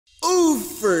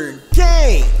Oofer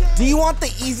gang! Do you want the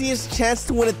easiest chance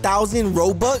to win 1,000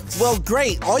 Robux? Well,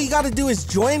 great. All you gotta do is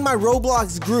join my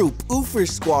Roblox group, Oofer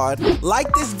Squad,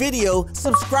 like this video,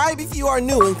 subscribe if you are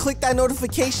new, and click that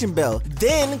notification bell.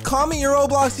 Then, comment your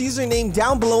Roblox username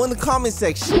down below in the comment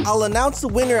section. I'll announce the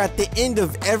winner at the end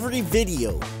of every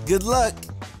video. Good luck.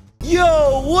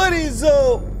 Yo, what is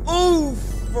up,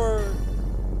 Oofer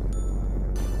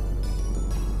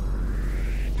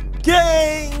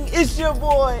gang? It's your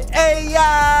boy AyeYahZee,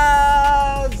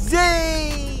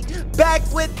 back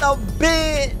with the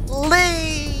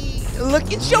Bentley.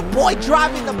 Look at your boy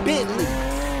driving the Bentley.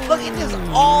 Look at this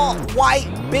all-white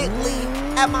Bentley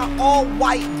at my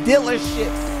all-white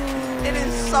dealership. It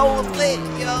is so lit,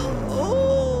 yo.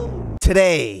 Ooh.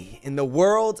 Today, in the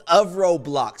world of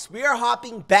Roblox, we are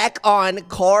hopping back on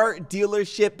Car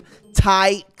Dealership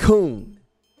Tycoon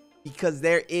because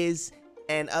there is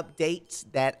an update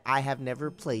that I have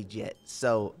never played yet,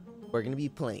 so we're gonna be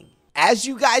playing. As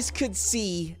you guys could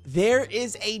see, there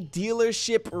is a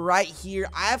dealership right here.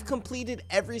 I have completed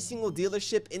every single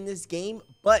dealership in this game,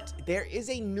 but there is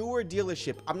a newer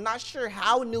dealership. I'm not sure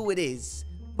how new it is,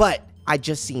 but I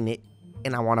just seen it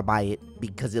and I want to buy it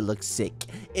because it looks sick.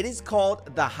 It is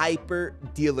called the Hyper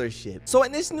Dealership. So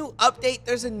in this new update,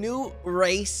 there's a new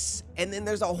race, and then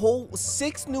there's a whole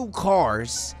 6 new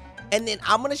cars. And then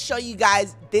I'm going to show you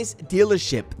guys this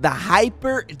dealership, the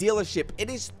Hyper Dealership. It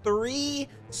is 3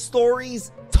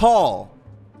 stories tall.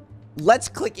 Let's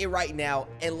click it right now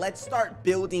and let's start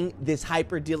building this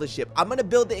Hyper Dealership. I'm going to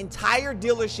build the entire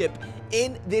dealership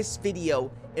in this video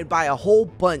and buy a whole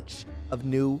bunch of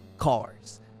new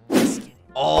cars. Let's get it.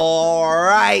 All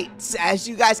right, as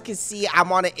you guys can see,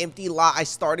 I'm on an empty lot. I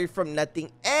started from nothing,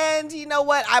 and you know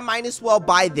what? I might as well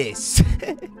buy this.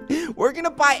 We're gonna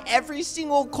buy every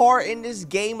single car in this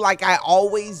game like I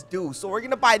always do. So we're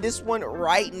gonna buy this one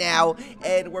right now,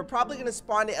 and we're probably gonna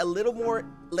spawn it a little more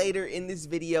later in this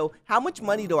video. How much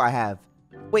money do I have?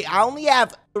 Wait, I only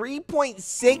have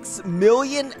 $3.6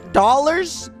 million?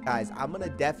 Guys, I'm gonna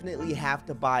definitely have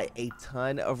to buy a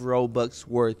ton of Robux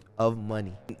worth of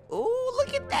money. Ooh,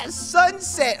 look at that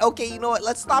sunset. Okay, you know what?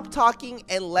 Let's stop talking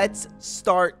and let's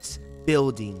start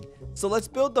building. So let's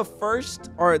build the first,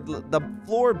 or the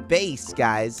floor base,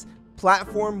 guys.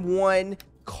 Platform 1,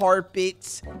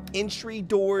 carpets, entry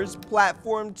doors,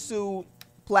 platform 2,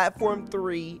 platform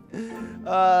 3,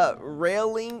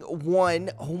 railing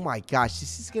 1. Oh my gosh,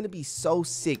 this is gonna be so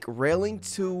sick. Railing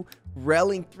 2,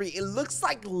 railing 3. It looks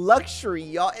like luxury,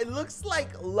 y'all. It looks like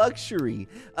luxury.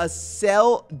 A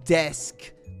cell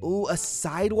desk. Ooh, a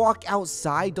sidewalk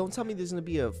outside. Don't tell me there's gonna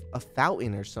be a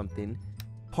fountain or something.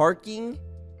 Parking.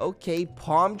 Okay,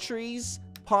 palm trees.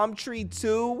 Palm tree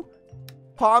 2.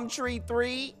 Palm tree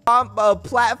 3.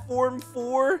 Platform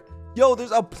 4. Yo,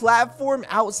 there's a platform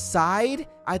outside.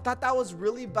 I thought that was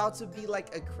really about to be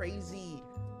like a crazy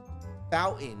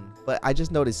fountain, but I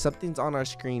just noticed something's on our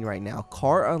screen right now.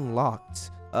 Car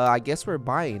unlocked. I guess we're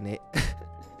buying it.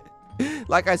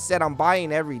 Like I said, I'm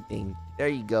buying everything. There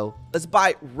you go. Let's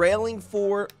buy railing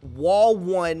 4, wall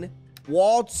 1,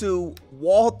 wall 2,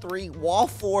 wall 3, wall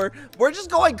 4. We're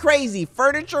just going crazy.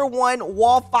 Furniture 1,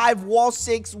 wall 5, wall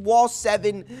 6, wall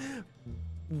 7,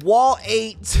 wall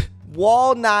 8.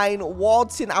 Wall 9, wall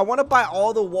 10. I want to buy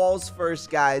all the walls first,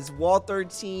 guys. Wall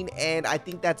 13, and I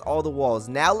think that's all the walls.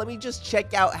 Now, let me just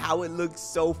check out how it looks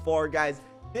so far, guys.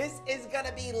 This is going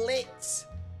to be lit.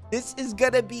 This is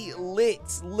going to be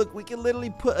lit. Look, we can literally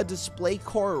put a display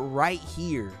car right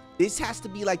here. This has to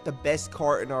be like the best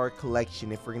car in our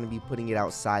collection if we're going to be putting it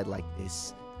outside like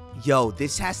this. Yo,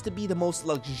 this has to be the most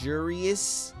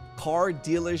luxurious car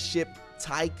dealership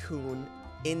tycoon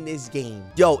in this game.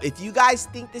 Yo, if you guys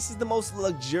think this is the most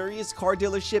luxurious car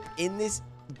dealership in this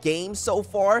game so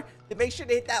far, then make sure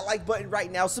to hit that like button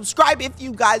right now. Subscribe if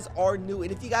you guys are new,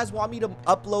 and if you guys want me to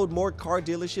upload more car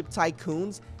dealership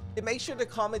tycoons, then make sure to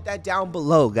comment that down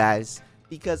below, guys,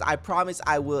 because I promise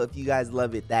I will if you guys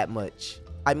love it that much.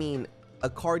 I mean, a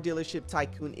car dealership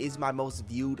tycoon is my most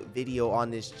viewed video on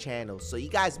this channel, so you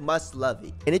guys must love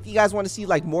it. And if you guys want to see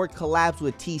like more collabs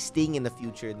with T Sting in the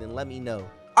future, then let me know.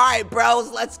 All right,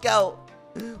 bros, let's go.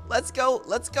 Let's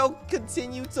go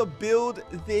continue to build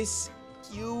this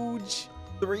huge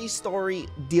 3-story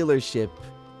dealership.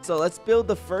 So let's build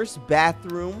the first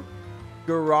bathroom,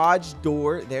 garage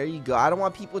door. There you go. I don't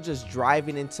want people just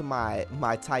driving into my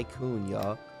tycoon,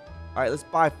 y'all. All right, let's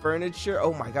buy furniture.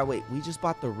 Oh my God, wait, we just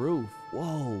bought the roof.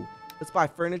 Whoa. Let's buy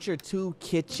furniture 2,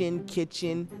 kitchen.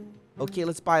 Okay,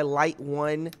 let's buy light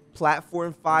 1,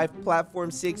 platform 5, platform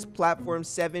 6, platform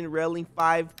 7, railing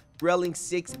 5, railing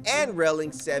 6, and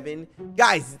railing 7.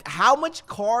 Guys, how much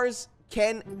cars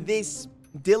can this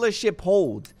dealership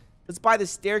hold? Let's buy the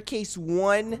staircase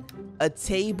 1, a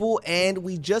table, and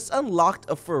we just unlocked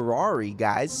a Ferrari,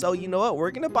 guys. So you know what?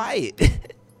 We're gonna buy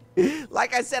it.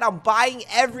 Like I said, I'm buying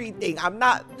everything. I'm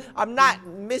not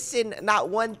missing not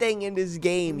one thing in this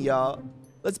game, y'all.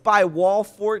 Let's buy wall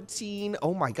 14.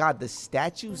 Oh my god, the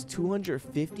statue's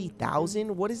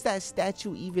 250,000. What is that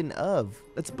statue even of?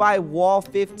 Let's buy wall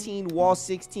 15, wall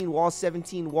 16, wall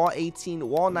 17, wall 18,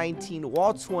 wall 19,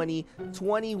 wall 20,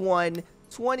 21,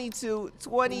 22,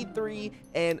 23,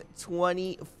 and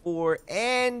 24.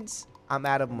 And I'm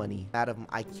out of money. I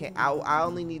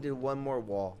only needed one more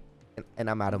wall. And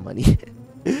I'm out of money.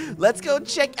 Let's go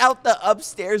check out the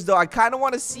upstairs, though. I kind of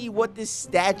want to see what this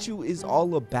statue is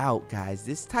all about, guys.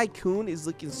 This tycoon is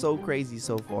looking so crazy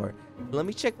so far. Let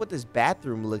me check what this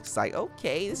bathroom looks like.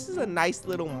 Okay, this is a nice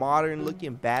little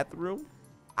modern-looking bathroom.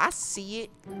 I see it.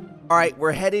 All right,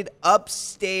 we're headed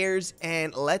upstairs,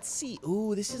 and let's see.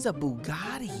 Ooh, this is a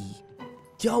Bugatti.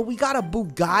 Yo, we got a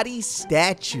Bugatti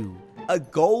statue. A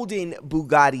golden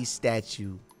Bugatti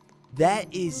statue.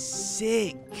 That is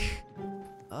sick.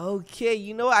 Okay,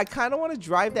 you know what? I kind of want to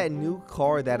drive that new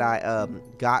car that I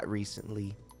got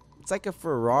recently. It's like a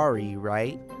Ferrari,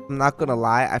 right? I'm not gonna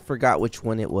lie, I forgot which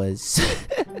one it was.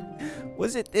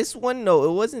 Was it this one? No,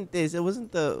 it wasn't this. It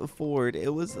wasn't the Ford.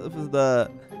 It was the...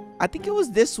 I think it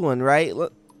was this one, right?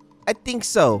 Look, I think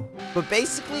so. But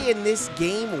basically in this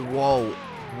game, whoa.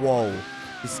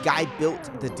 This guy built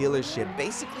the dealership.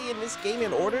 Basically in this game,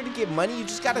 in order to get money, you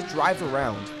just gotta drive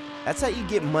around. That's how you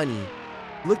get money.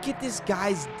 Look at this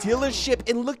guy's dealership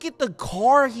and look at the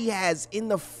car he has in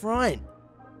the front.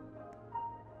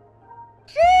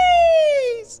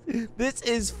 Jeez! This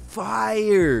is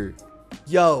fire.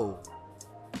 Yo.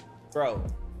 Bro.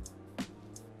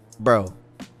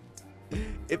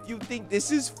 If you think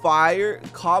this is fire,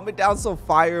 comment down some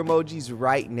fire emojis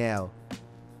right now.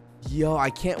 Yo,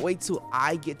 I can't wait till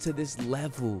I get to this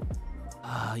level.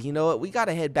 You know what? We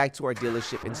gotta head back to our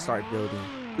dealership and start building.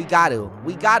 We got to.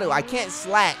 I can't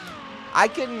slack. I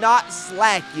cannot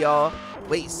slack, y'all.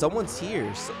 Wait, someone's here.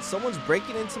 Someone's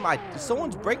breaking into my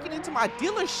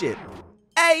dealership.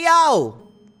 Hey, yo.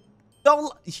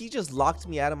 He just locked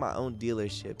me out of my own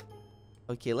dealership.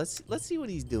 Okay, let's see what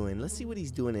he's doing. Let's see what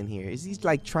he's doing in here. Is he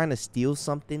like trying to steal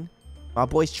something? My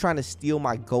boy's trying to steal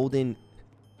my golden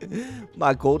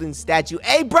statue.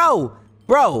 Hey, bro,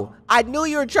 I knew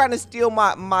you were trying to steal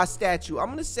my statue.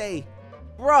 I'm gonna say,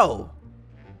 bro.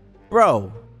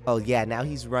 Oh yeah, now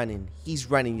he's running,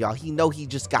 y'all. He know he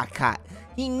just got caught.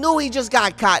 He knew he just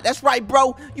got caught. That's right,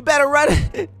 bro. You better run.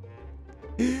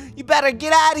 You better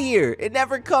get out of here and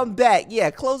never come back. Yeah,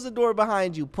 close the door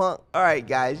behind you, punk. All right,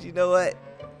 guys, you know what?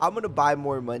 I'm gonna buy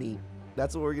more money.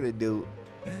 That's what we're gonna do.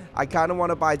 I kind of want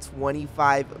to buy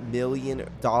 $25 million.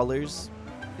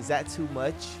 Is that too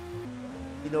much?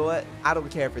 You know what? I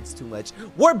don't care if it's too much.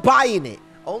 We're buying it.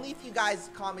 Only if you guys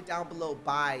comment down below,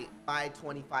 buy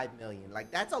 25 million.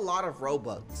 Like, that's a lot of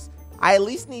Robux. I at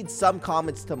least need some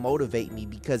comments to motivate me,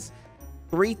 because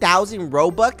 3,000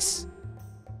 Robux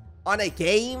on a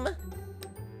game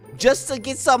just to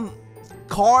get some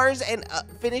cars and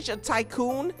finish a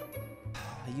tycoon.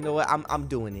 You know what? I'm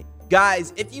doing it.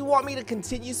 Guys, if you want me to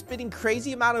continue spending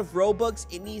crazy amount of Robux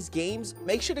in these games,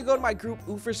 make sure to go to my group,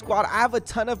 Oofer Squad. I have a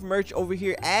ton of merch over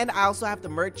here, and I also have the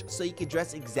merch so you can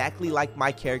dress exactly like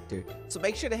my character. So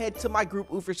make sure to head to my group,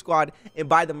 Oofer Squad, and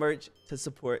buy the merch to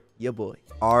support your boy.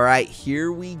 All right,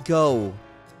 here we go.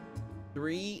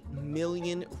 3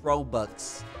 million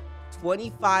Robux.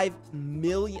 25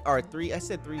 million, or I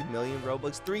said 3 million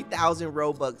Robux. 3,000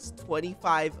 Robux.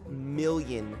 25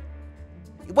 million.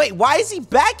 Wait, why is he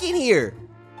back in here?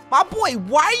 My boy,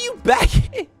 why are you back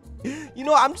in? You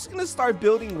know, I'm just gonna start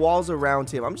building walls around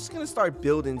him. I'm just gonna start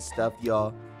building stuff,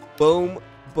 y'all. Boom,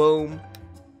 boom,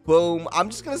 boom. I'm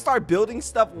just gonna start building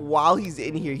stuff while he's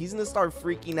in here. He's gonna start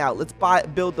freaking out. Let's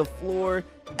build the floor,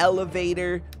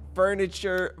 elevator,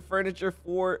 furniture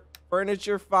 4,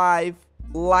 furniture 5,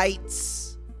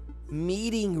 lights,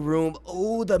 meeting room.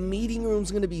 Oh, the meeting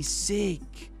room's gonna be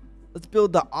sick. Let's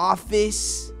build the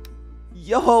office.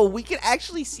 Yo, we can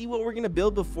actually see what we're gonna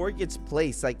build before it gets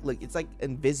placed. Like, look, it's like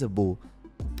invisible.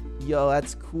 Yo,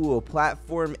 that's cool.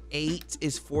 Platform 8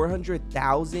 is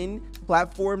 400,000.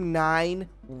 Platform 9,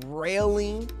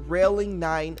 railing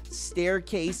 9,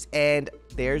 staircase, and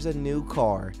there's a new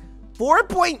car.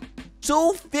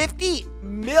 4.250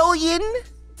 million.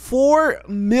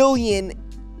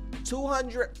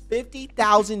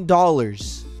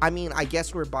 $4,250,000. I mean, I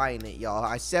guess we're buying it, y'all.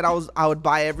 I said I would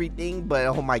buy everything, but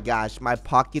oh my gosh, my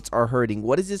pockets are hurting.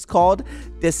 What is this called?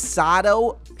 The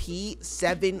Sato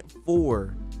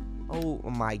P74. Oh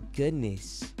my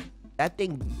goodness. That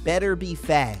thing better be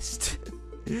fast.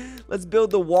 Let's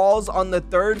build the walls on the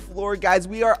 3rd floor, guys.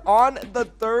 We are on the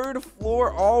 3rd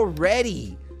floor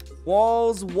already.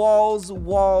 Walls, walls,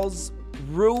 walls,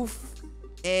 roof,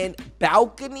 and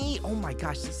balcony. Oh my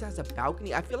gosh, this has a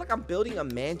balcony. I feel like I'm building a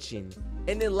mansion.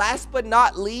 And then last but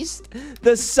not least,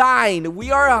 the sign.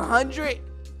 We are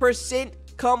 100%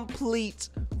 complete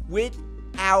with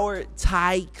our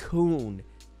tycoon.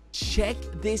 Check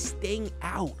this thing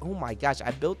out. Oh my gosh, I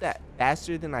built that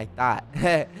faster than I thought.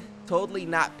 Totally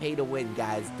not pay to win,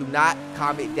 guys. Do not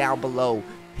comment down below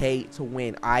pay to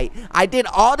win. I did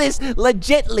all this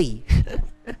legitly.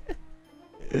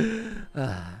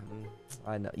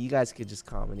 I know you guys could just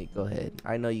comment it. Go ahead.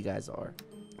 I know you guys are.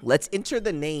 Let's enter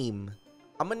the name.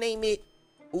 I'm gonna name it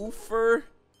Oofer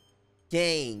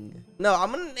Gang. No,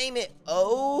 I'm gonna name it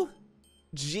OG.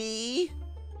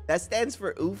 That stands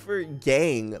for Oofer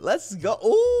Gang. Let's go.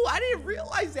 Oh, I didn't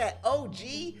realize that. OG.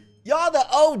 Y'all the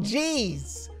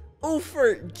OGs.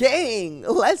 Oofer Gang.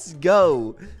 Let's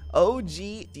go.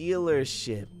 OG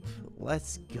dealership.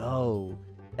 Let's go.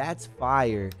 That's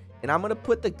fire. And I'm gonna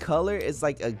put the color as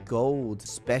like a gold.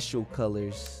 Special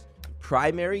colors.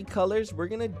 Primary colors. We're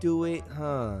gonna do it,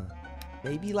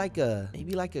 maybe like a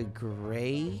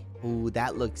gray. Ooh,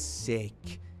 that looks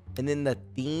sick. And then the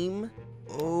theme.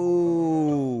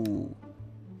 Ooh,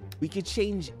 we could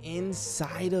change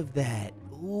inside of that.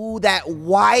 Ooh, that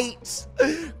white,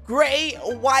 gray,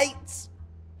 white,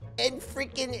 and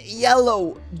freaking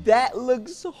yellow. That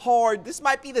looks hard. This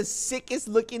might be the sickest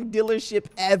looking dealership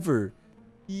ever.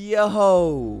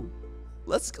 Yo,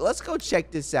 let's go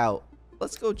check this out.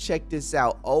 Let's go check this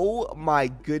out. Oh my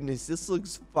goodness, this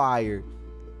looks fire.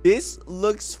 This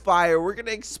looks fire. We're gonna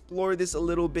explore this a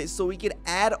little bit so we can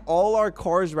add all our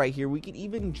cars right here. We can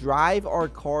even drive our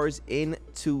cars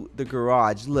into the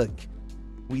garage. Look,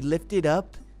 we lift it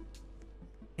up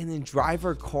and then drive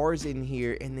our cars in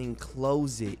here and then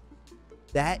close it.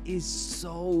 That is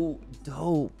so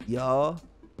dope, y'all.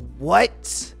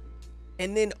 What?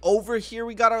 And then over here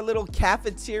we got our little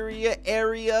cafeteria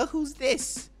area. Who's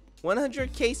this?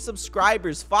 100K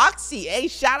subscribers. Foxy, hey,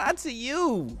 shout out to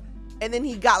you. And then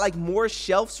he got like more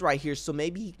shelves right here, so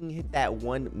maybe he can hit that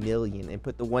 1 million and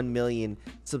put the 1 million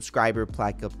subscriber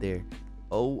plaque up there.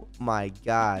 Oh my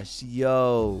gosh,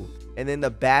 yo. And then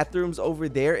the bathrooms over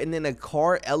there, and then a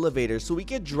car elevator, so we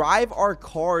could drive our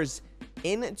cars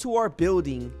into our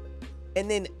building and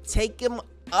then take them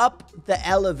up the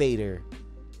elevator.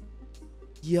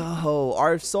 Yo,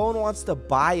 or if someone wants to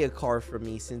buy a car from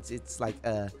me, since it's like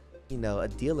a, you know, a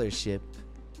dealership,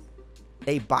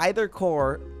 they buy their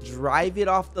car, drive it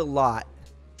off the lot,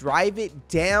 drive it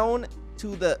down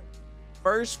to the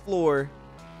 1st floor,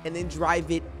 and then drive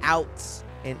it out,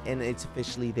 and it's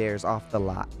officially theirs off the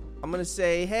lot. I'm gonna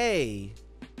say, hey,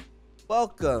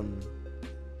 welcome,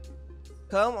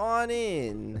 come on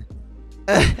in.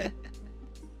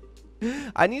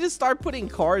 I need to start putting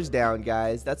cars down,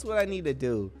 guys. That's what I need to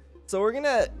do. So we're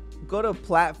gonna go to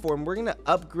platform. We're gonna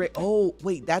upgrade. Oh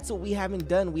wait, that's what we haven't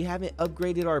done. We haven't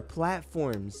upgraded our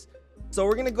platforms. So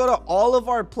we're gonna go to all of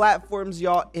our platforms,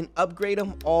 y'all, and upgrade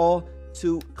them all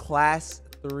to class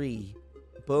 3.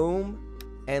 Boom.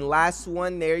 And last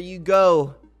one, there you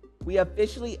go. We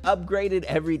officially upgraded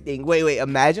everything. Wait,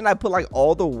 imagine I put like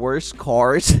all the worst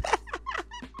cars.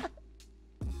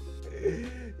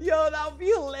 Yo, that would be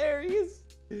hilarious.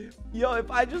 Yo,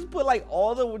 if I just put like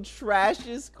all the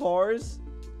trashiest cars,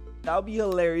 that would be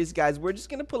hilarious, guys. We're just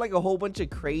gonna put like a whole bunch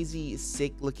of crazy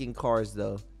sick looking cars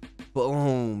though.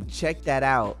 Boom, check that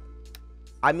out.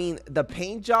 I mean, the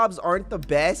paint jobs aren't the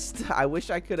best. I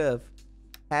wish I could have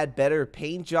had better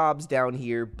paint jobs down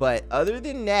here, but other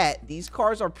than that, these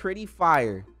cars are pretty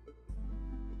fire.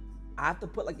 I have to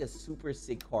put like a super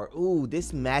sick car. Ooh,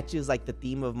 this matches like the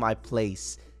theme of my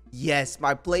place. Yes,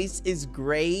 my place is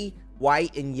gray,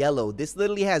 white, and yellow. This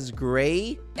literally has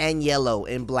gray and yellow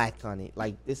and black on it.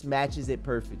 Like, this matches it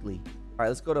perfectly. All right,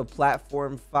 let's go to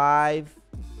platform 5.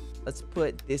 Let's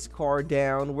put this car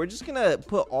down. We're just gonna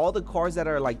put all the cars that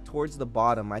are like towards the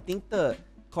bottom. I think the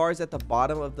cars at the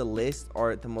bottom of the list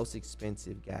are the most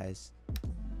expensive, guys.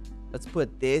 Let's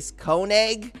put this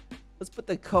Koenig. Let's put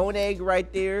the Koenig right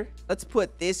there. Let's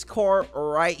put this car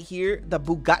right here. The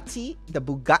Bugatti.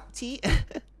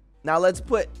 Now let's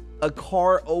put a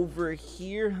car over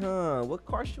here, What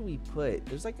car should we put?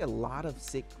 There's like a lot of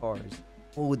sick cars.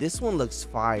 Oh, this one looks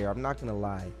fire. I'm not gonna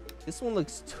lie. This one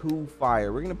looks too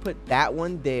fire. We're gonna put that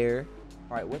one there.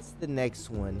 All right, what's the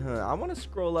next one, I want to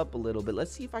scroll up a little bit.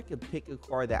 Let's see if I could pick a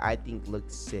car that I think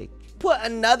looks sick. Put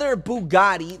another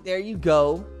Bugatti. There you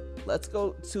go. Let's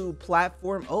go to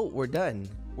platform. Oh, we're done.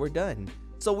 We're done.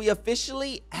 So we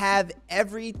officially have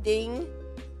everything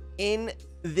in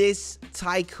this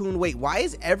tycoon. Wait, why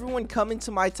is everyone coming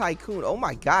to my tycoon? Oh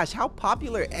my gosh, how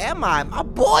popular am I? My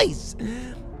boys.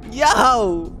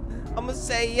 Yo, I'm gonna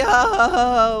say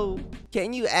yo.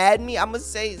 Can you add me? I'm gonna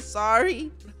say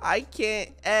sorry, I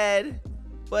can't add,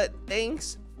 but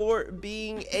thanks for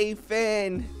being a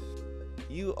fan.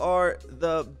 You are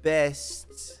the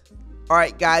best. All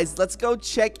right, guys, let's go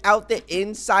check out the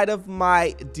inside of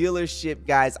my dealership,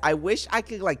 guys. I wish I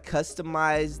could like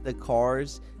customize the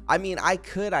cars. I mean, I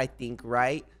could, I think,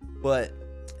 right? But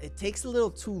it takes a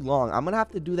little too long. I'm gonna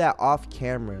have to do that off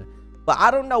camera. But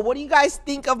I don't know. What do you guys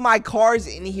think of my cars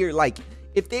in here? Like,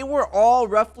 if they were all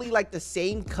roughly like the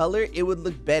same color, it would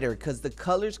look better because the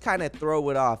colors kind of throw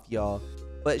it off, y'all.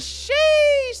 But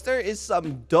sheesh, there is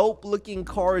some dope looking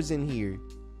cars in here.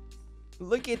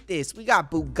 Look at this. We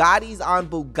got Bugattis on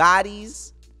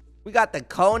Bugattis. We got the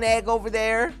Koenig over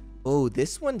there. Oh,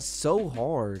 this one's so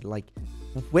hard. Like,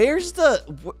 where's the...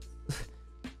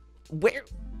 Where...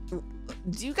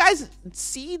 Do you guys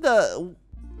see the...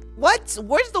 What?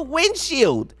 Where's the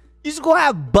windshield? You just gonna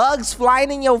have bugs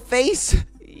flying in your face?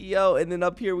 Yo, and then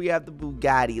up here we have the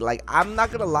Bugatti. Like, I'm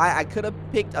not gonna lie. I could have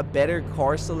picked a better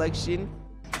car selection.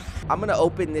 I'm gonna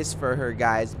open this for her,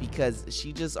 guys, because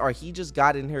he just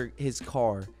got in his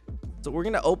car. So we're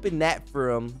gonna open that for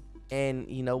him, and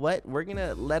you know what? We're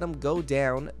gonna let him go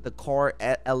down the car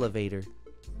elevator.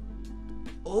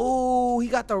 Oh, he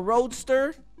got the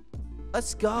Roadster.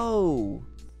 Let's go.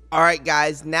 All right,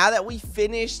 guys, now that we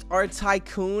finished our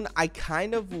tycoon, I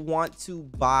kind of want to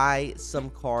buy some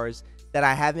cars that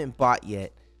I haven't bought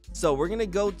yet. So we're gonna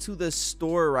go to the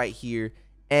store right here,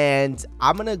 and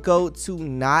I'm gonna go to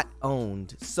not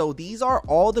owned. So these are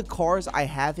all the cars I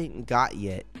haven't got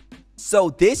yet. So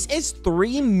this is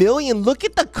 3 million. Look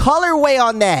at the colorway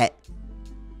on that.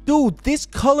 Dude, this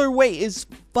colorway is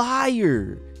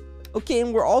fire. Okay,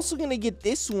 and we're also gonna get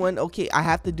this one. Okay, I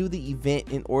have to do the event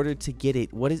in order to get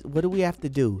it. What do we have to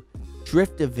do?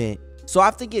 Drift event. So I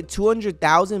have to get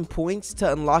 200,000 points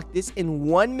to unlock this and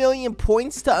 1 million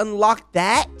points to unlock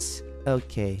that.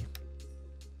 Okay.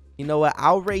 You know what?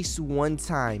 I'll race one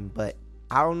time, but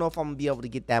I don't know if I'm gonna be able to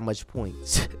get that much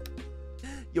points.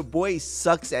 Your boy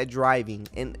sucks at driving,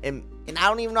 and I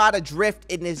don't even know how to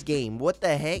drift in this game. What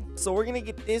the heck? So we're gonna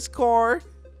get this car.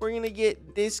 We're gonna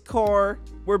get this car.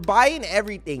 We're buying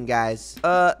everything, guys.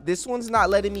 This one's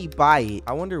not letting me buy it.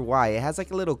 I wonder why. It has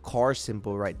like a little car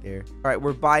symbol right there. All right,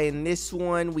 we're buying this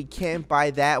one. We can't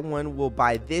buy that one. We'll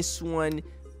buy this one.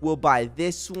 We'll buy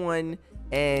this one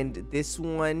and this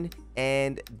one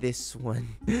and this one.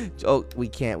 Oh, we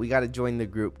can't. We gotta join the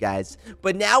group, guys.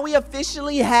 But now we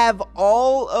officially have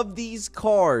all of these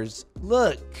cars.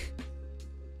 Look.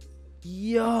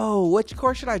 Yo, which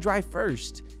car should I drive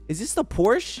first? Is this the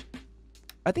Porsche?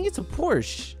 I think it's a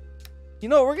Porsche. You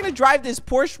know, we're gonna drive this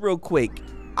Porsche real quick.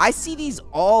 I see these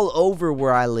all over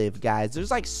where I live, guys.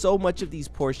 There's like so much of these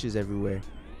Porsches everywhere.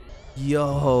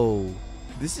 Yo,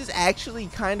 this is actually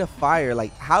kind of fire.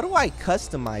 Like, how do I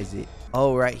customize it?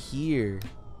 Oh, right here.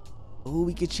 Oh,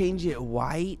 we could change it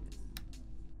white.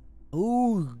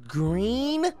 Oh,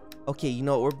 green. Okay, you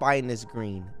know what? We're buying this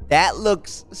green. That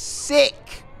looks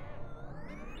sick.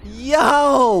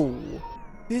 Yo,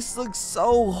 this looks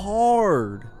so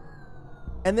hard.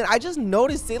 And then I just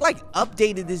noticed they like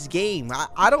updated this game.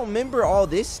 I don't remember all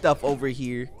this stuff over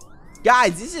here.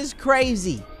 Guys, this is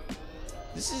crazy.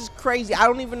 This is crazy. I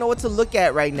don't even know what to look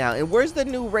at right now. And where's the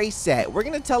new race at? We're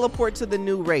gonna teleport to the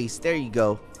new race. There you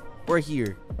go. We're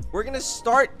here. We're gonna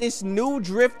start this new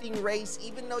drifting race,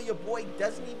 even though your boy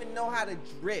doesn't even know how to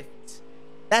drift.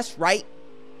 That's right.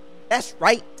 That's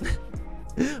right.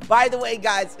 By the way,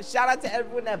 guys, shout out to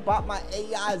everyone that bought my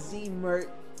AyeYahZee merch.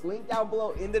 Link down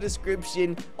below in the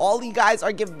description. All you guys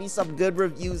are giving me some good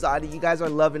reviews on it. You guys are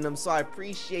loving them, so I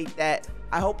appreciate that.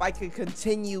 I hope I can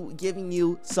continue giving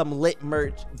you some lit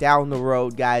merch down the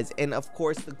road, guys. And of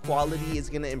course, the quality is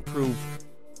gonna improve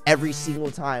every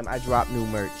single time I drop new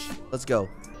merch. Let's go.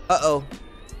 Uh-oh.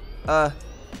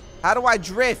 How do I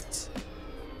drift?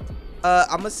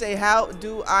 I'm gonna say, how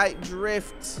do I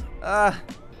drift?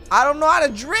 I don't know how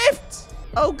to drift.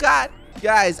 Oh, God.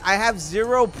 Guys, I have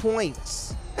 0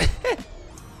 points.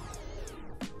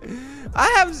 I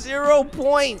have 0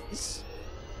 points.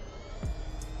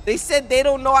 They said they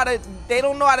don't know how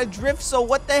to drift, so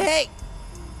what the heck?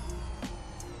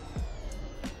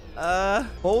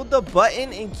 Hold the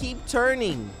button and keep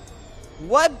turning.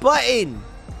 What button?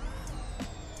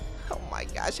 Oh my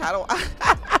gosh, how do I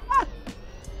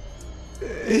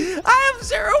I have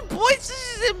 0 points.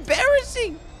 This is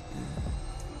embarrassing.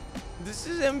 This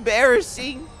is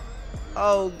embarrassing.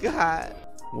 Oh God.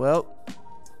 Well,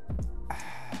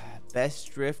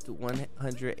 Best drift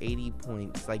 180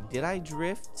 points. Like, did I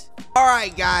drift? All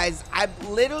right, guys, I've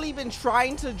literally been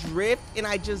trying to drift and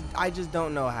I just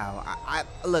don't know how.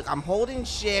 Look, I'm holding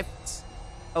shift.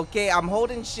 Okay, I'm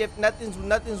holding shift.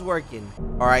 Nothing's working.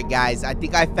 All right, guys, I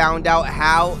think I found out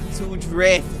how to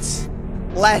drift.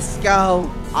 Let's go.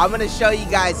 I'm gonna show you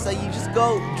guys. So you just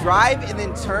go drive and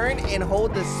then turn and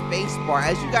hold the space bar,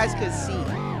 as you guys can see.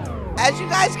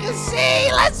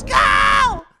 Let's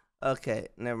go. Okay,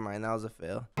 never mind. That was a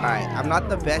fail. All right, I'm not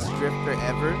the best drifter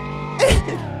ever.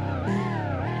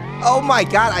 Oh my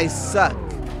God, I suck.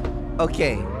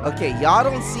 Okay, y'all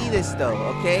don't see this though.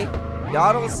 Okay,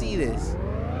 y'all don't see this.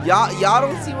 Y'all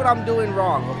don't see what I'm doing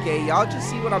wrong. Okay, y'all just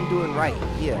see what I'm doing right.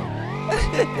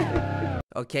 Yeah.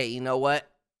 Okay, you know what?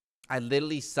 I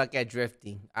literally suck at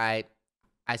drifting. I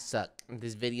suck.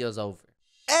 This video's over.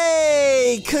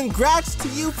 Hey, congrats to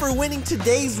you for winning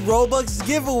today's Robux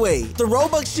giveaway. The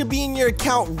Robux should be in your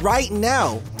account right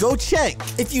now. Go check.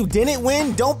 If you didn't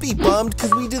win, don't be bummed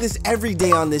because we do this every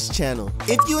day on this channel.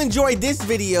 If you enjoyed this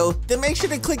video, then make sure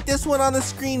to click this one on the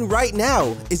screen right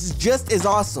now. It's just as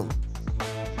awesome.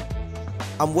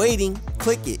 I'm waiting.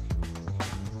 Click it.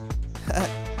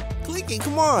 Click it,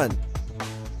 come on.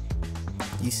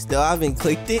 You still haven't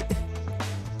clicked it?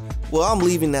 Well, I'm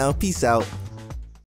leaving now. Peace out.